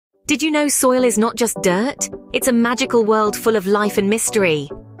Did you know soil is not just dirt? It's a magical world full of life and mystery.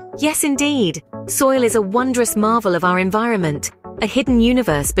 Yes, indeed. Soil is a wondrous marvel of our environment, a hidden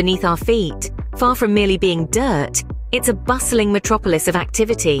universe beneath our feet. Far from merely being dirt, it's a bustling metropolis of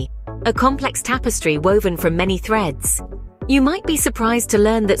activity, a complex tapestry woven from many threads. You might be surprised to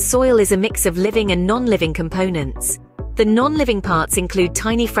learn that soil is a mix of living and non-living components. The non-living parts include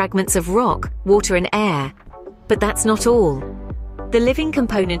tiny fragments of rock, water and air. But that's not all. The living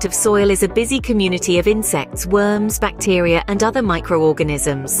component of soil is a busy community of insects, worms, bacteria, and other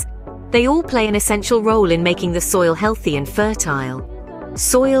microorganisms. They all play an essential role in making the soil healthy and fertile.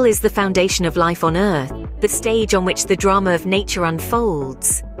 Soil is the foundation of life on Earth, the stage on which the drama of nature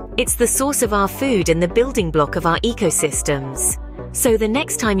unfolds. It's the source of our food and the building block of our ecosystems. So the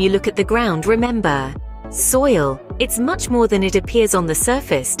next time you look at the ground, remember, soil, it's much more than it appears on the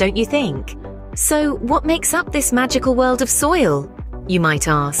surface, don't you think? So what makes up this magical world of soil, you might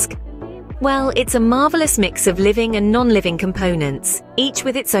ask? Well, it's a marvelous mix of living and non-living components, each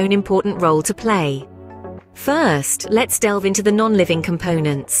with its own important role to play. First, let's delve into the non-living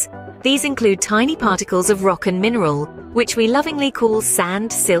components. These include tiny particles of rock and mineral, which we lovingly call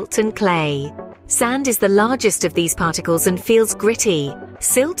sand, silt, and clay. Sand is the largest of these particles and feels gritty.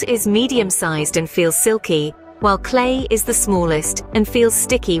 Silt is medium-sized and feels silky, while clay is the smallest and feels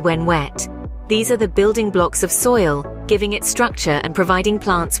sticky when wet. These are the building blocks of soil, giving it structure and providing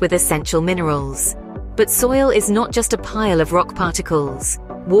plants with essential minerals. But soil is not just a pile of rock particles.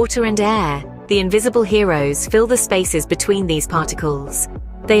 Water and air, the invisible heroes, fill the spaces between these particles.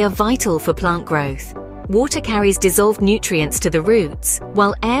 They are vital for plant growth. Water carries dissolved nutrients to the roots,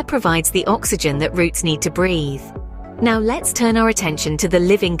 while air provides the oxygen that roots need to breathe. Now let's turn our attention to the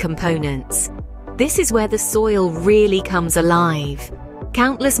living components. This is where the soil really comes alive.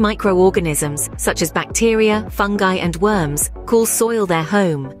 Countless microorganisms, such as bacteria, fungi, and worms, call soil their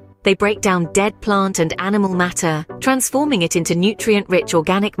home. They break down dead plant and animal matter, transforming it into nutrient-rich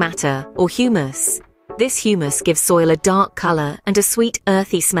organic matter, or humus. This humus gives soil a dark color and a sweet,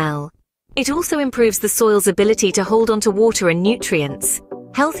 earthy smell. It also improves the soil's ability to hold onto water and nutrients.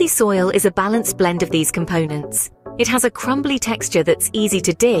 Healthy soil is a balanced blend of these components. It has a crumbly texture that's easy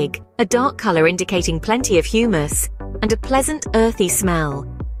to dig, a dark color indicating plenty of humus, and a pleasant, earthy smell.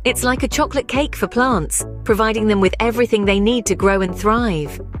 It's like a chocolate cake for plants, providing them with everything they need to grow and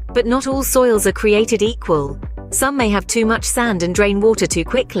thrive. But not all soils are created equal. Some may have too much sand and drain water too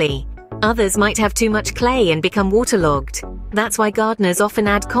quickly. Others might have too much clay and become waterlogged. That's why gardeners often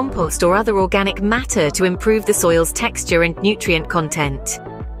add compost or other organic matter to improve the soil's texture and nutrient content.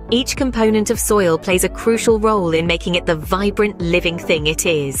 Each component of soil plays a crucial role in making it the vibrant, living thing it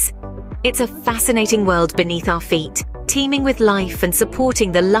is. It's a fascinating world beneath our feet, teeming with life and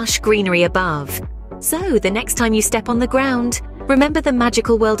supporting the lush greenery above. So, the next time you step on the ground, remember the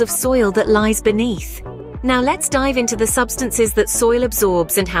magical world of soil that lies beneath. Now let's dive into the substances that soil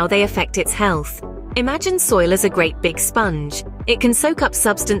absorbs and how they affect its health. Imagine soil as a great big sponge. It can soak up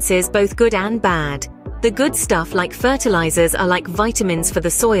substances both good and bad. The good stuff, like fertilizers, are like vitamins for the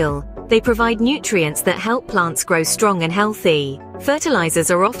soil. They provide nutrients that help plants grow strong and healthy.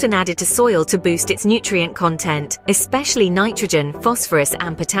 Fertilizers are often added to soil to boost its nutrient content, especially nitrogen, phosphorus,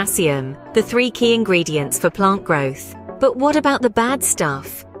 and potassium, the three key ingredients for plant growth. But what about the bad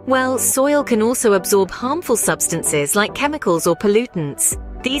stuff? Well, soil can also absorb harmful substances like chemicals or pollutants.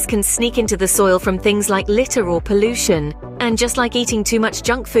 These can sneak into the soil from things like litter or pollution. And just like eating too much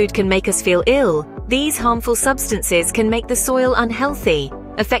junk food can make us feel ill, these harmful substances can make the soil unhealthy,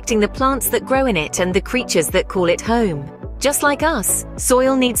 affecting the plants that grow in it and the creatures that call it home. Just like us,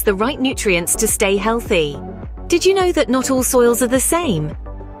 soil needs the right nutrients to stay healthy. Did you know that not all soils are the same?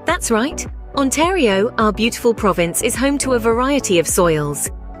 That's right. Ontario, our beautiful province, is home to a variety of soils,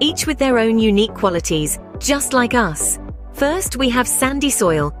 each with their own unique qualities, just like us. First, we have sandy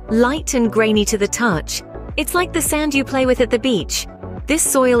soil, light and grainy to the touch. It's like the sand you play with at the beach. This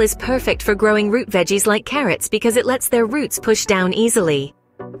soil is perfect for growing root veggies like carrots because it lets their roots push down easily.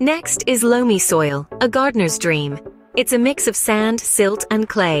 Next is loamy soil, a gardener's dream. It's a mix of sand, silt, and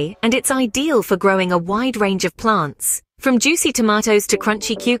clay, and it's ideal for growing a wide range of plants. From juicy tomatoes to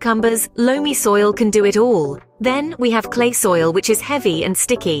crunchy cucumbers, loamy soil can do it all. Then we have clay soil, which is heavy and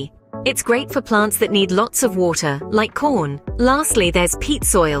sticky. It's great for plants that need lots of water, like corn. Lastly, there's peat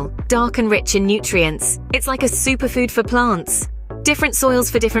soil, dark and rich in nutrients. It's like a superfood for plants. Different soils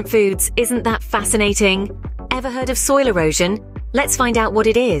for different foods, isn't that fascinating? Ever heard of soil erosion? Let's find out what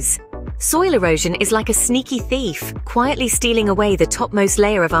it is. Soil erosion is like a sneaky thief, quietly stealing away the topmost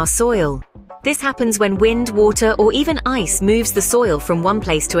layer of our soil. This happens when wind, water, or even ice moves the soil from one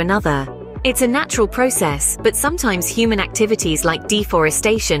place to another. It's a natural process, but sometimes human activities like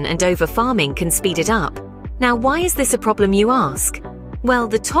deforestation and over-farming can speed it up. Now, why is this a problem, you ask? Well,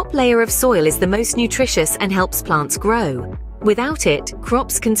 the top layer of soil is the most nutritious and helps plants grow. Without it,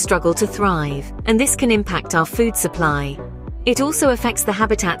 crops can struggle to thrive, and this can impact our food supply. It also affects the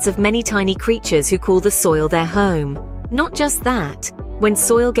habitats of many tiny creatures who call the soil their home. Not just that, when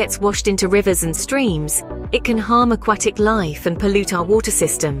soil gets washed into rivers and streams, it can harm aquatic life and pollute our water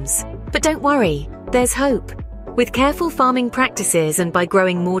systems. But don't worry, there's hope. With careful farming practices and by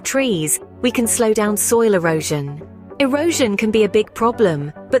growing more trees, we can slow down soil erosion. Erosion can be a big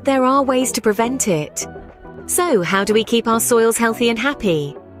problem, but there are ways to prevent it. So, how do we keep our soils healthy and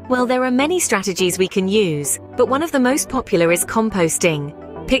happy? Well, there are many strategies we can use, but one of the most popular is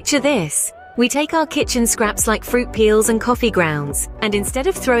composting. Picture this. We take our kitchen scraps like fruit peels and coffee grounds, and instead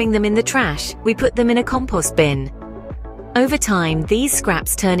of throwing them in the trash, we put them in a compost bin. Over time, these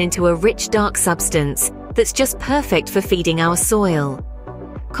scraps turn into a rich dark substance that's just perfect for feeding our soil.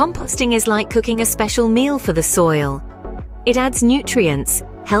 Composting is like cooking a special meal for the soil. It adds nutrients,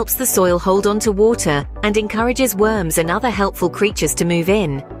 helps the soil hold on to water, and encourages worms and other helpful creatures to move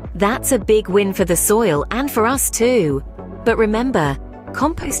in. That's a big win for the soil and for us too. But remember,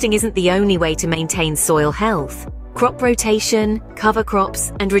 composting isn't the only way to maintain soil health. Crop rotation, cover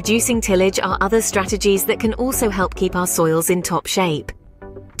crops, and reducing tillage are other strategies that can also help keep our soils in top shape.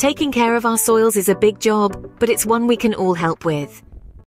 Taking care of our soils is a big job, but it's one we can all help with.